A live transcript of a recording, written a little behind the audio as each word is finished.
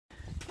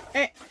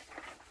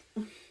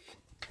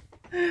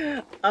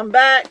I'm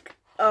back.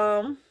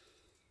 I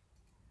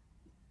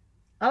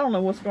don't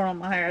know what's going on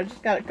with my hair. I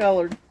just got it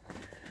colored.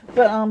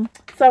 But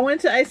so I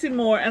went to AC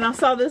Moore and I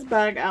saw this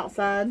bag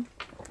outside.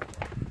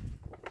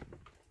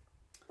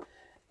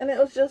 And it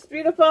was just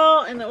beautiful,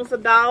 and it was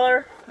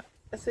 $1.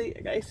 Let's see,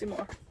 I got AC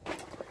Moore.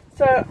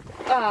 So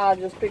I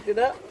just picked it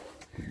up.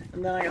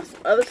 And then I got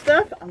some other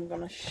stuff I'm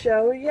gonna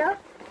show you.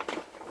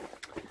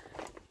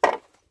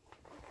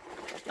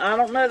 I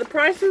don't know the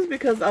prices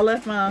because I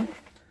left my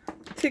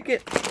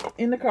ticket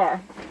in the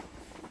car.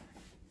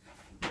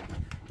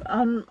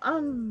 I'm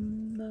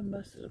know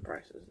most of the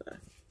prices though.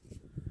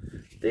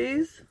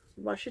 These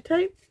washi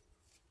tape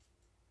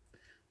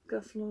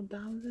got some little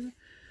diamonds in it.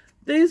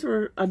 These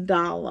were $1,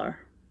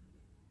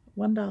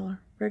 $1,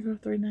 regular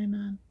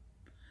 $3.99.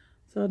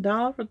 So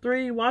 $1 for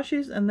 3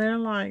 washies, and they're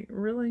like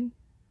really.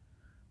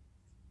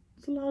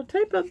 It's a lot of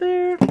tape up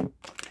there.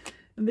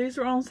 And these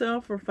were on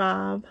sale for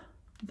 $5,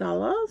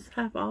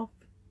 half off.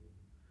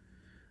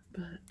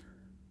 But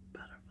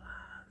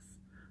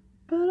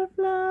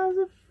butterflies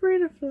are free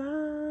to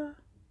fly.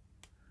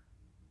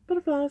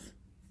 Butterflies.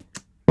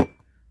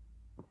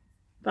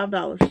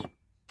 $5.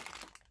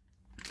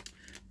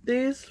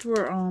 These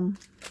were oh,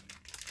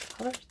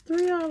 there's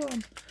 3 of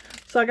them.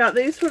 So I got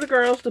these for the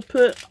girls to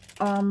put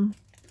on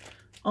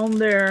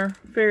their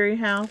fairy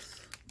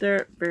house,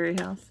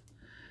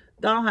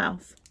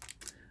 dollhouse.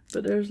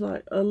 But there's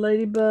like a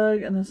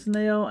ladybug and a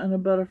snail and a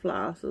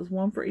butterfly. So there's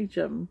one for each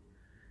of them.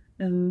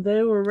 And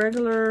they were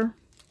regular,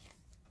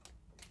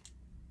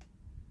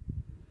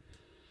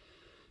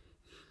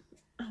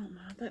 I don't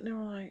know, I think they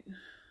were like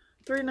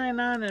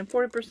 $3.99 and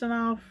 40%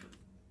 off.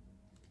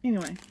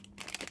 Anyway,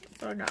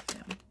 so I got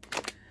them.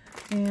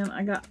 And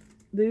I got,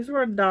 these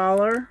were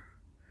 $1.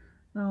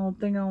 I don't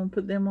think I'm going to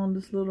put them on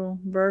this little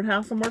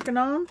birdhouse I'm working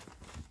on.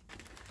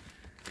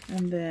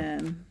 And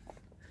then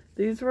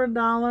these were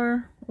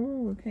 $1.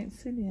 Oh, I can't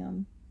see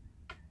them.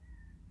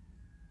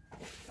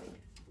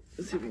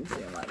 Let's see if you can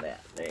see them like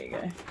that. There you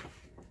go.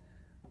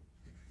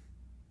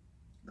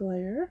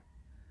 Glare.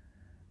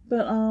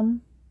 But,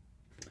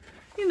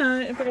 you know,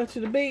 if I go to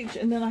the beach,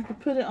 and then I could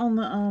put it on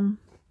the,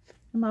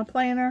 in my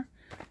planner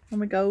when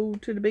we go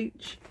to the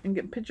beach and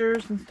get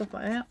pictures and stuff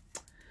like that.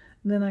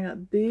 And then I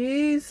got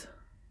these.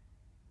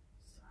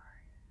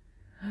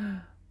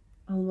 Sorry.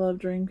 I love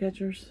dream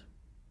catchers.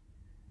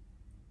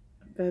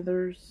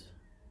 Feathers.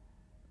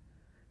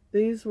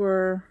 These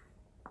were,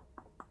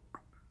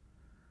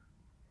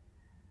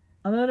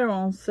 I know they were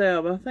on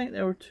sale, but I think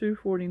they were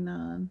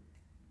 $2.49.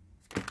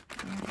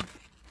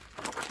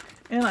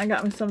 And I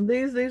got me some of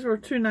these. These were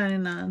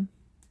 $2.99.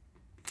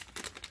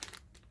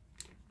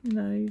 You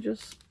know, you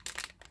just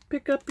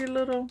pick up your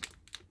little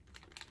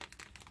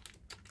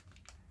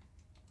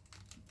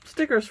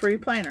stickers for your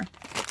planner.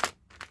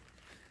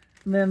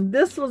 And then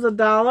this was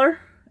 $1,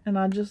 and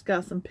I just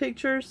got some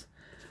pictures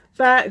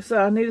back, so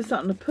I needed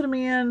something to put them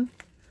in.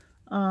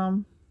 Let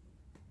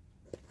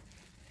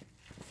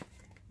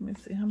me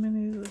see, how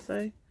many does it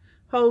say?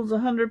 Holds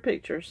 100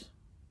 pictures.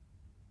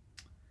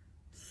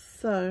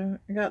 So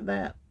I got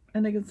that,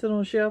 and they can sit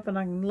on a shelf, and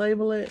I can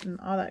label it and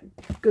all that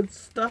good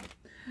stuff.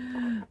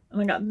 And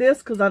I got this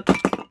because I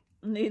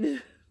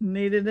needed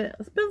it.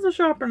 It's a pencil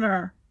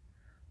sharpener,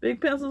 big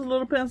pencils,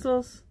 little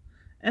pencils,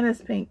 and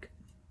it's pink.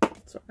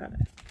 So I got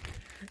it.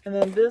 And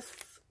then this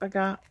I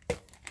got.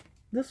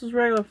 This was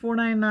regular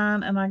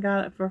 $4.99, and I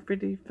got it for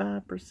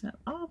 55%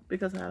 off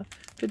because I have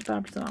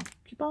 55% off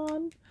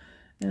coupon.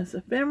 And it's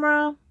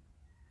ephemera,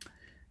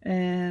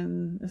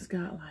 and it's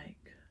got like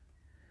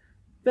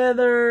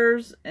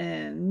feathers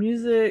and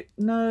music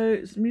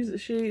notes, music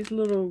sheets,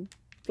 little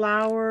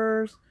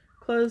flowers,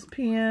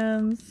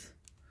 clothespins,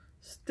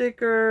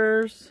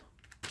 stickers,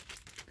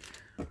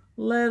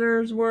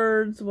 letters,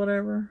 words,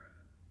 whatever.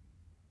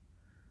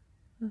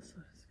 That's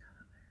what it's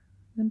got up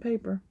there. And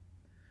paper.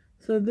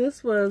 So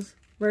this was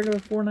regular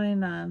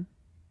 $4.99.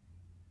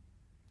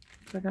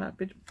 So I got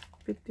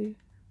 55%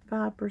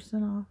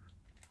 off.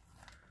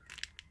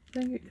 I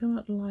think it come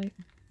up to like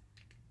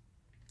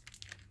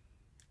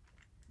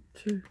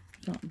 $2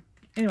 something.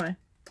 Anyway,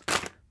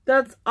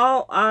 that's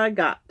all I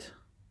got.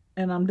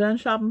 And I'm done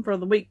shopping for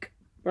the week.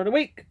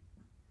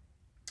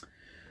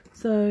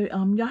 So,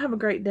 y'all have a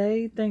great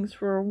day. Thanks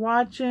for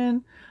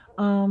watching.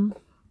 Don't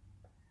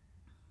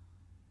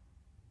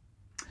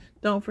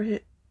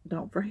forget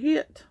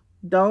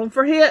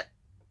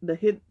to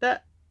hit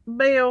that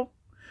bell.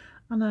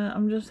 I know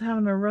I'm just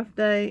having a rough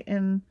day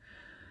and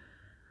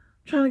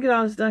trying to get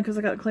all this done because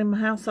I got to clean my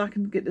house so I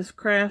can get this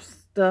craft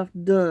stuff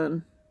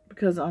done,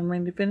 because I'm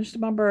ready to finish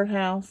my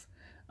birdhouse.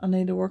 I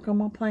need to work on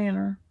my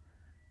planner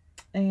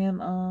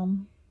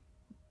and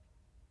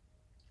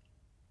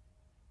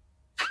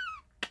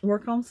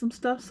work on some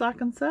stuff so I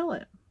can sell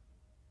it.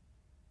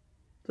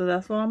 So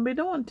that's what I'm going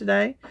to be doing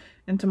today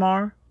and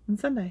tomorrow and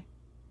Sunday.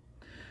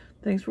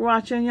 Thanks for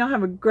watching. Y'all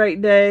have a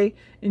great day.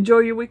 Enjoy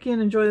your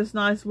weekend. Enjoy this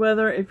nice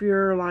weather if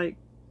you're like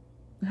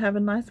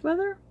having nice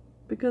weather.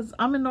 Because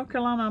I'm in North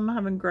Carolina, I'm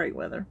having great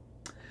weather.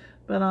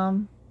 But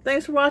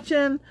thanks for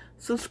watching.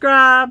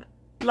 Subscribe.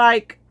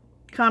 like,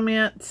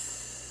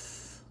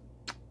 comment.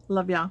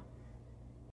 Love y'all.